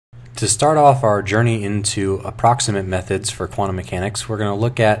To start off our journey into approximate methods for quantum mechanics, we're going to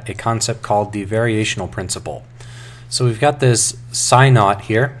look at a concept called the variational principle. So we've got this psi naught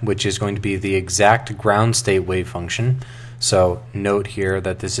here, which is going to be the exact ground state wave function. So note here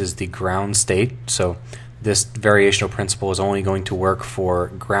that this is the ground state. So this variational principle is only going to work for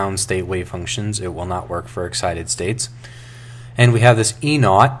ground state wave functions. It will not work for excited states. And we have this E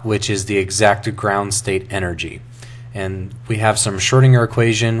naught, which is the exact ground state energy. And we have some Schrödinger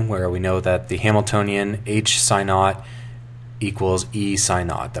equation where we know that the Hamiltonian H psi naught equals E psi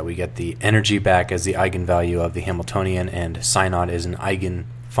naught, that we get the energy back as the eigenvalue of the Hamiltonian, and psi naught is an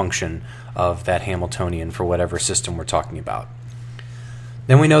eigenfunction of that Hamiltonian for whatever system we're talking about.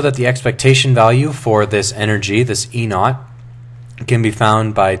 Then we know that the expectation value for this energy, this E naught, can be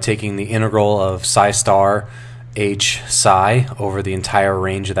found by taking the integral of psi star H psi over the entire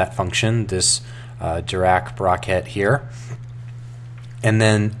range of that function, this Dirac bracket here, and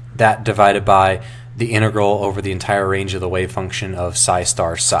then that divided by the integral over the entire range of the wave function of psi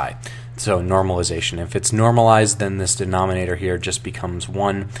star psi. So normalization. If it's normalized, then this denominator here just becomes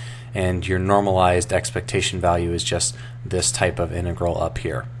 1, and your normalized expectation value is just this type of integral up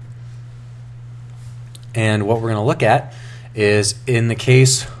here. And what we're going to look at is in the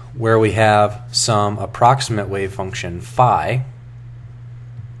case where we have some approximate wave function phi.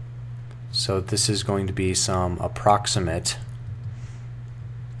 So this is going to be some approximate,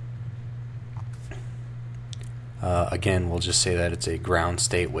 again we'll just say that it's a ground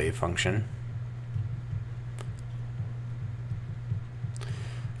state wave function.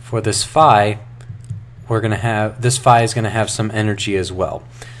 For this phi, we're going to have, this phi is going to have some energy as well.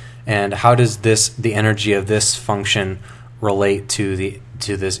 And how does the energy of this function relate to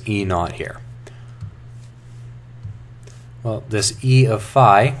this E naught here? Well, this E of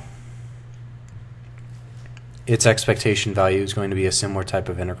phi, its expectation value is going to be a similar type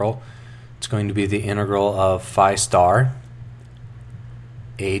of integral. It's going to be the integral of phi star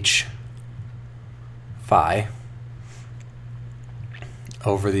H phi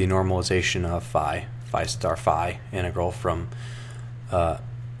over the normalization of phi star phi integral from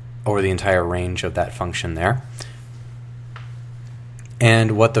over the entire range of that function there.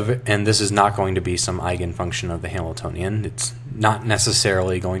 And this is not going to be some eigenfunction of the Hamiltonian. It's not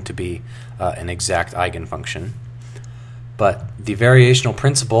necessarily going to be an exact eigenfunction. But the variational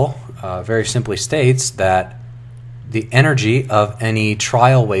principle very simply states that the energy of any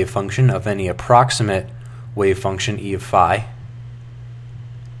trial wave function, of any approximate wave function E of phi,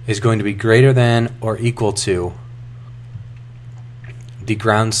 is going to be greater than or equal to the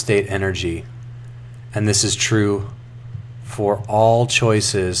ground state energy. And this is true for all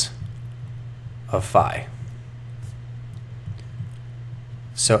choices of phi.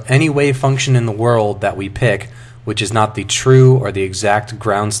 So any wave function in the world that we pick, which is not the true or the exact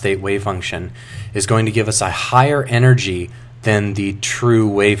ground state wave function, is going to give us a higher energy than the true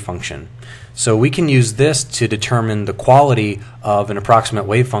wave function. So we can use this to determine the quality of an approximate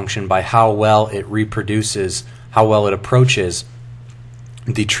wave function by how well it reproduces, how well it approaches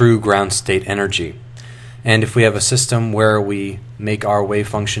the true ground state energy. And if we have a system where we make our wave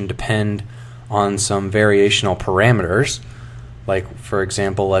function depend on some variational parameters, like for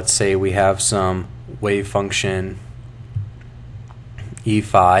example, let's say we have some wave function E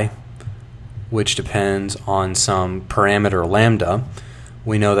phi, which depends on some parameter lambda,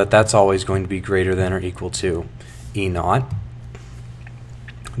 we know that that's always going to be greater than or equal to E naught,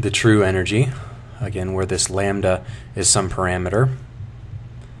 the true energy, again where this lambda is some parameter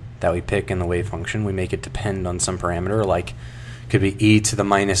that we pick in the wave function. We make it depend on some parameter, like it could be e to the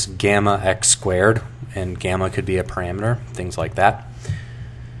minus gamma x squared, and gamma could be a parameter, things like that.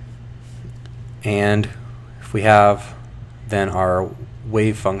 And if we have then our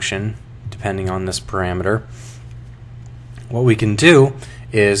wave function depending on this parameter, what we can do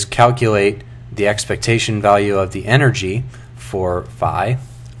is calculate the expectation value of the energy for phi,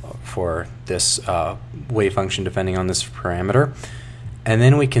 for this wave function depending on this parameter, and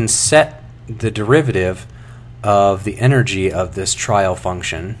then we can set the derivative of the energy of this trial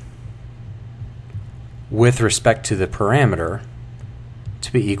function with respect to the parameter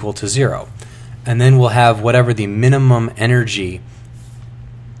to be equal to 0. And then we'll have whatever the minimum energy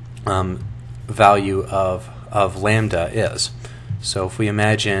value of lambda is. So if we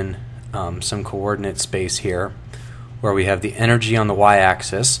imagine some coordinate space here where we have the energy on the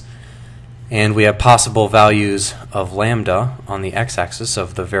y-axis, and we have possible values of lambda on the x-axis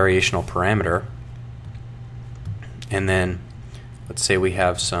of the variational parameter. And then let's say we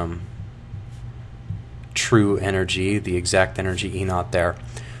have some true energy, the exact energy E naught there,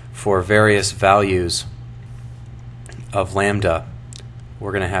 for various values of lambda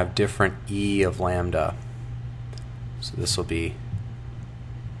we're going to have different E of lambda. So this will be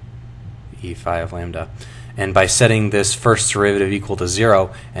E phi of lambda. And by setting this first derivative equal to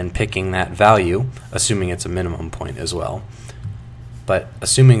 0 and picking that value, assuming it's a minimum point as well, but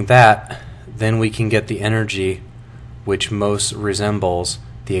assuming that, then we can get the energy which most resembles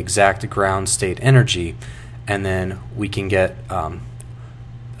the exact ground state energy, and then we can get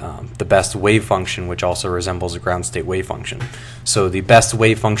the best wave function, which also resembles a ground state wave function. So the best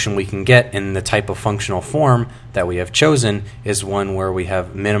wave function we can get in the type of functional form that we have chosen is one where we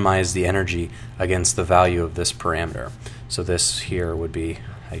have minimized the energy against the value of this parameter. So this here would be,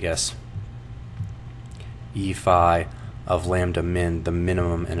 I guess, E phi of lambda min, the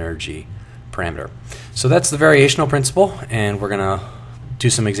minimum energy parameter. So that's the variational principle, and we're going to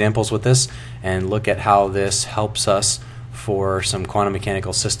do some examples with this and look at how this helps us for some quantum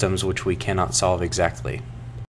mechanical systems which we cannot solve exactly.